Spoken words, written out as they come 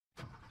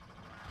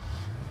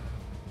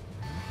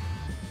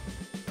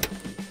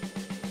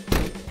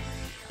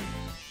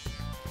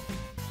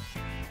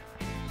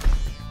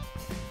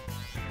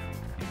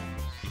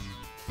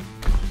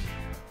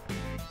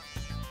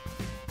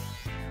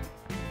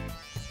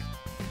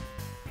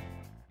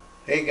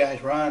Hey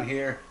guys, Ron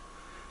here.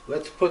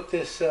 Let's put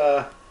this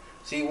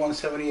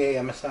Z170A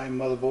MSI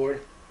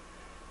motherboard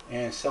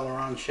and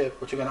Celeron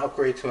chip, which we're going to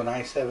upgrade to an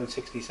i7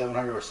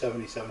 6700 or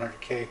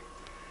 7700K,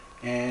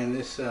 and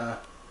this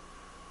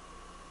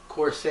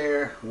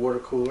Corsair water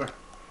cooler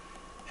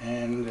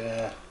and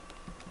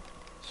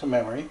some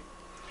memory.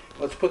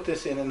 Let's put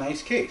this in a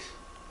nice case.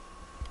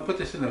 I'll put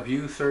this in a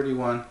View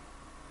 31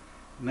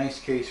 nice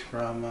case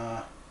from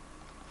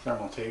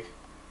Thermaltake.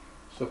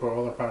 So far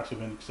all the products have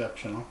been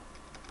exceptional.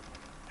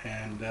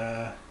 And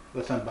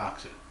let's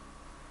unbox it.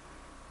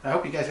 I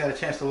hope you guys got a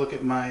chance to look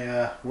at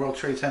my World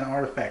Trade Center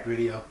artifact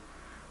video.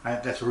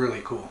 That's really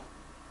cool.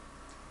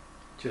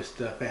 Just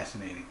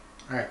fascinating.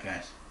 Alright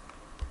guys.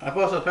 I've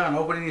also found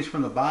opening these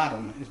from the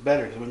bottom is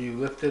better because when you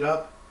lift it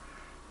up,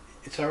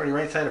 it's already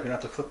right side up. You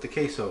don't have to flip the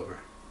case over.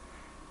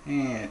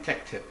 And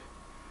tech tip.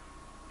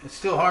 It's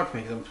still hard for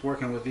me because I'm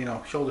working with,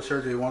 shoulder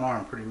surgery, one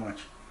arm pretty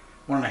much.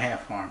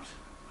 1.5 arms.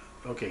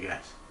 Okay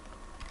guys.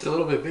 It's a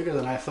little bit bigger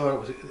than I thought it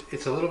was.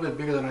 It's a little bit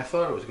bigger than I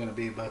thought it was going to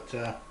be, but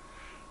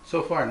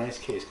so far, nice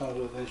case. Comes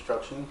with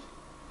instructions,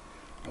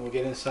 and we'll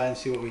get inside and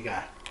see what we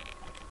got.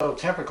 So,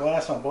 tempered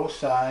glass on both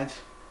sides.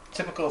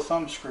 Typical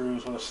thumb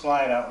screws with a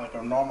slide out like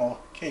a normal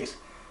case.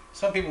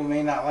 Some people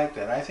may not like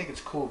that. I think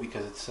it's cool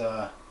because it's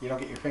you don't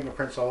get your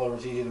fingerprints all over.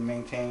 It's easy to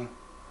maintain.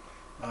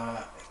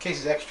 The case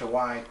is extra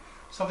wide.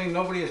 Something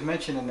nobody has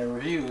mentioned in the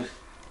reviews: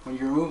 when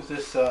you remove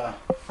this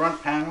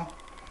front panel,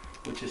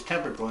 which is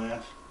tempered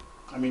glass.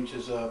 Which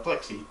is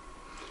plexi,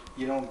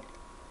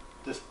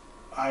 this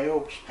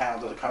I/O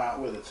panel doesn't come out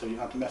with it, so you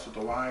don't have to mess with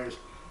the wires.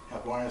 You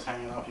have wires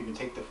hanging off. You can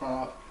take the front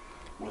off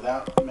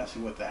without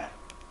messing with that.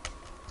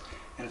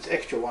 And it's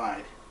extra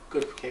wide,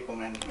 good for cable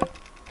management.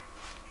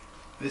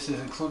 This is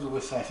included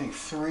with, I think,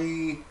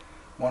 3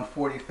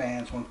 140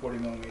 fans, 140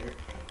 millimeter.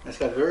 And it's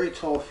got very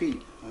tall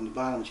feet on the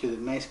bottom, which gives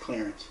it nice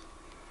clearance.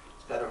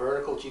 It's got a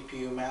vertical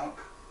GPU mount.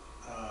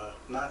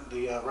 Not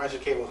the riser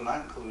cable is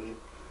not included.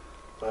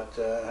 But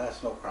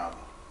that's no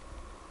problem.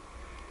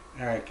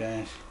 Alright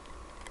guys.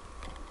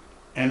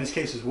 And this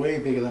case is way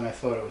bigger than I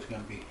thought it was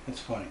going to be. It's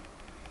funny.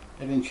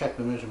 I didn't check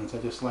the measurements. I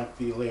just liked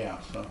the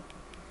layout, so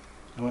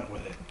I went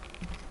with it.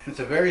 And it's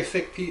a very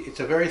thick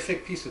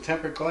piece of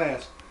tempered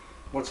glass.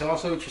 What's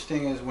also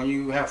interesting is when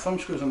you have thumb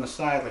screws on the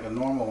side like a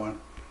normal one.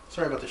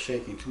 Sorry about the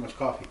shaking, too much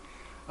coffee.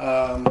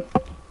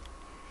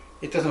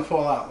 It doesn't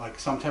fall out. Like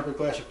some tempered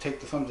glass, you take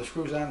the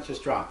screws out and it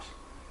just drops.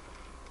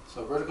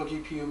 So vertical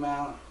GPU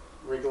mount.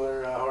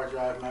 Regular hard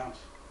drive mounts,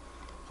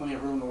 plenty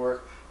of room to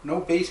work.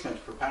 No basement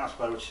for power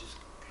supply, which is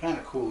kind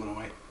of cool in a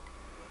way.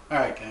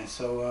 Alright guys,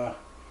 so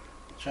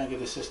try and get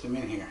the system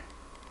in here.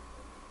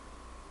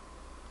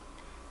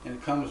 And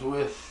it comes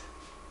with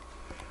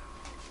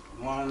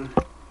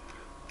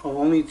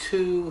only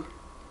two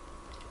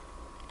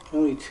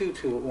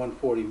to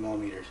 140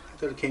 millimeters. I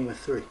thought it came with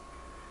 3.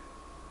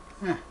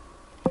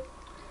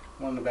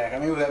 One in the back. I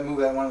may move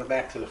that one in the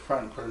back to the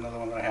front and put another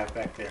one that I have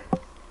back there.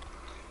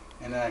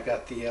 And then I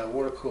got the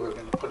water cooler. I'm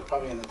going to put it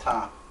probably in the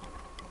top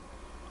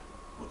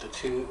with the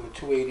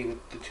 280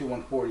 with the 2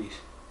 140s.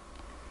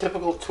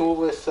 Typical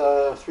toolless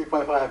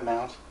 3.5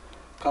 mounts.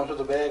 Comes with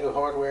a bag of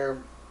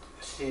hardware,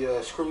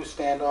 screw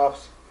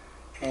standoffs,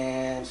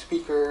 and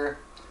speaker,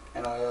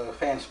 and a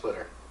fan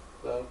splitter.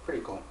 So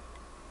pretty cool.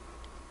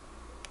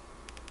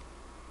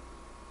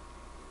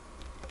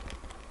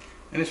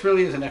 And this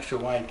really is an extra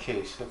wide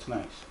case. That's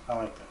nice. I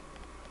like that.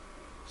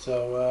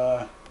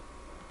 So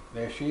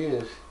there she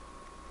is.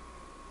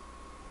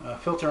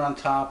 Filter on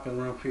top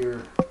and room for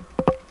your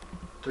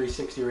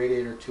 360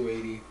 radiator,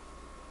 280.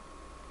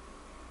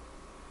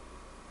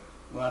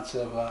 Lots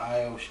of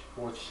I/O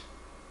ports,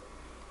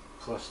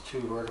 plus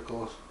 2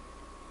 verticals.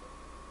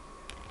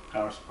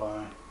 Power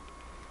supply,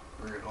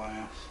 rear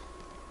glass.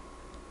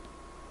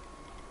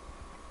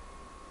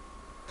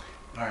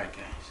 Alright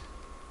guys.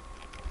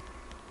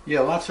 Yeah,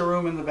 lots of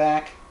room in the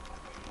back.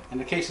 And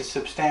the case is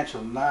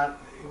substantial.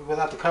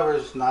 Without the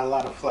covers, not a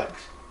lot of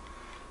flex.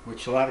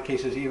 Which a lot of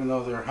cases, even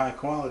though they're high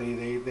quality,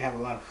 they have a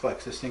lot of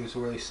flex. This thing is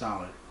really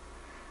solid.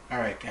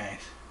 Alright guys,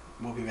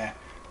 we'll be back.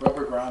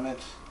 Rubber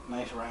grommets,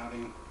 nice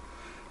routing.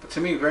 But to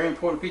me, very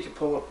important feature,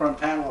 pull the front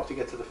panel off to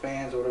get to the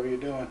fans or whatever you're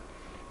doing.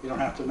 You don't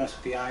have to mess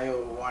with the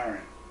I/O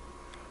wiring.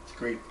 It's a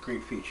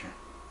great feature.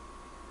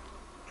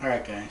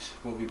 Alright guys,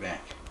 we'll be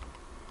back.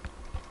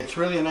 It's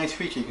really a nice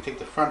feature. You can take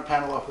the front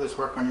panel off of this,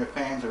 work on your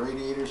fans or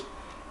radiators,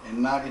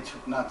 and not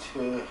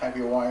to have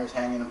your wires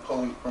hanging and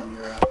pulling from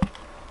your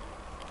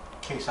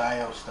case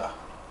I/O stuff.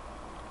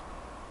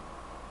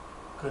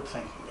 Good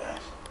thinking,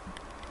 guys.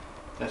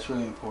 That's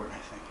really important, I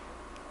think.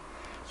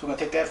 So I'm going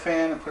to take that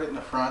fan and put it in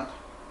the front.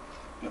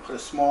 I'm going to put a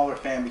smaller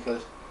fan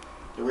because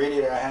the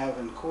radiator I have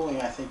in cooling,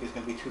 I think, is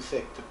going to be too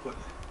thick to put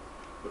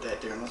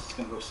that there, unless it's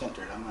going to go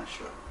centered. I'm not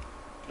sure.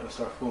 Got to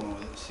start fooling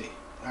with it and see.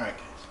 Alright,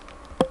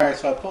 guys. Alright,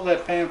 so I pulled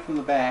that fan from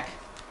the back,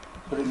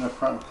 put it in the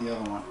front with the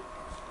other one.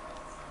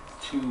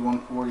 2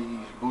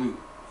 140s blue.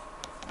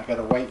 I got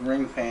a white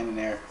ring fan in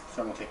there,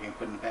 Thermaltake, I can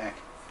put in the back.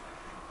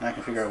 And I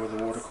can figure out where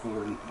the water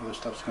cooler and other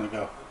stuff's going to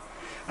go.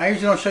 I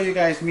usually don't show you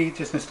guys me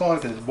just installing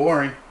it because it's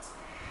boring.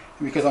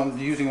 Because I'm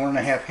using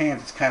 1.5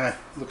 hands, it's kind of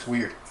looks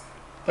weird,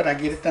 but I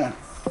get it done.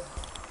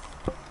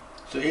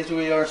 So here's where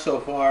we are so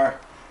far.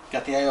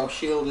 Got the I/O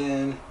shield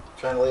in,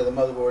 trying to lay the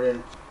motherboard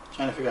in,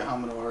 trying to figure out how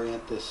I'm going to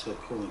orient this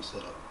cooling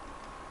setup.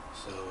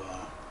 So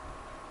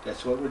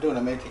that's what we're doing.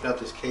 I may take out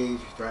this cage,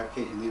 drive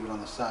cage, and leave it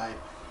on the side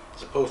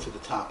as opposed to the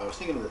top. I was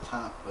thinking of the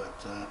top,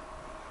 but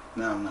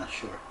now I'm not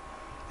sure.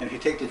 And if you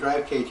take the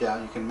drive cage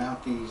out, you can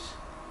mount these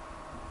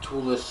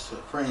toolless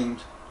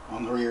frames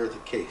on the rear of the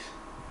case.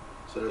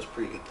 So there's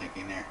pretty good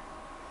thinking there.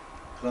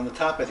 But on the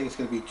top, I think it's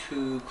going to be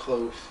too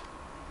close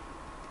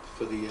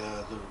for the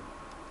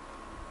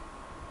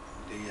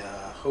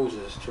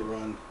hoses to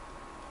run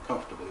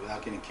comfortably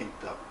without getting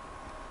kinked up.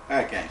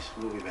 Alright guys,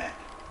 we'll be back.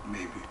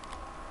 Maybe.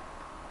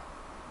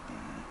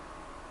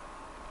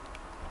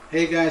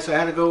 Hey guys, so I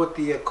had to go with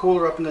the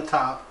cooler up in the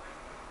top.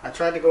 I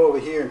tried to go over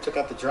here and took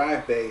out the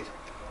drive bays,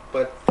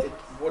 but it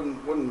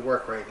wouldn't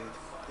work right.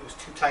 It was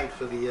too tight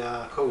for the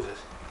hoses.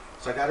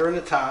 So I got her in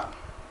the top,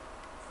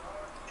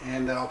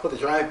 and I'll put the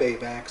drive bay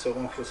back so it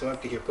won't feel so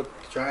empty here. Put the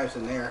drives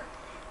in there,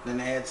 and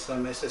then add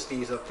some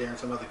SSDs up there and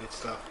some other good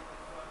stuff.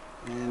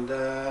 And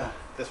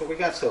that's what we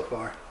got so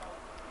far.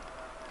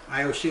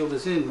 I/O shield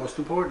is in, most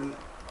important.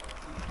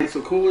 Okay,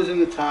 so cooler's in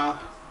the top,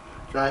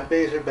 drive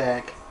bays are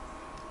back,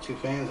 2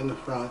 fans in the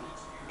front.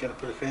 Got to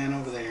put a fan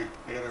over there.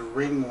 I got a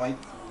ring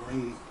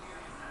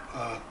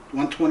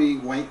 120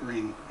 white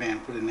ring fan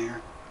put in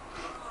there,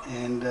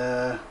 and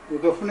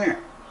we'll go from there.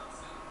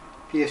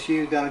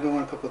 PSU's got to go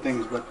on a couple of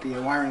things, but the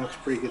wiring looks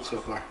pretty good so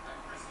far.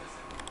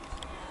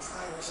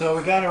 So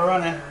we got it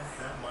running.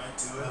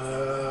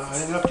 I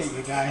didn't update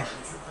you guys.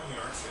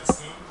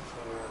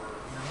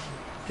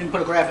 Didn't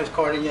put a graphics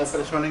card in yet, but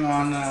it's running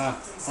on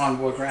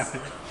onboard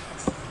graphics.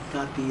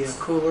 Got the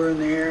cooler in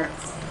there,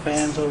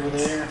 fans over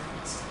there.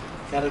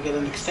 Got to get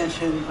an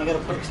extension. I got to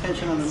put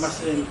extension on the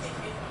mustard and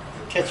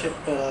ketchup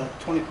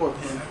 24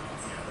 pin.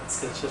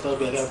 It's just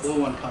ugly. I got a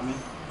blue one coming.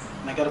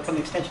 And I got to put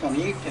an extension on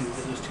the 8 pin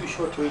because it was too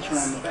short to reach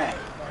around the back.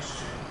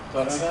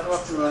 But I got it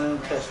up and running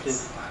and tested.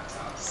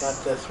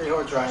 Got 3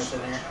 hard drives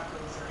in there.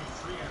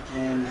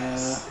 And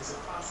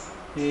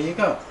here you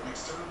go.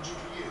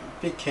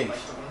 Big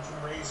case.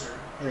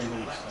 Very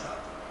nice.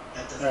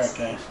 Alright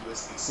guys,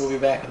 we'll be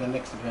back in the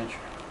next adventure.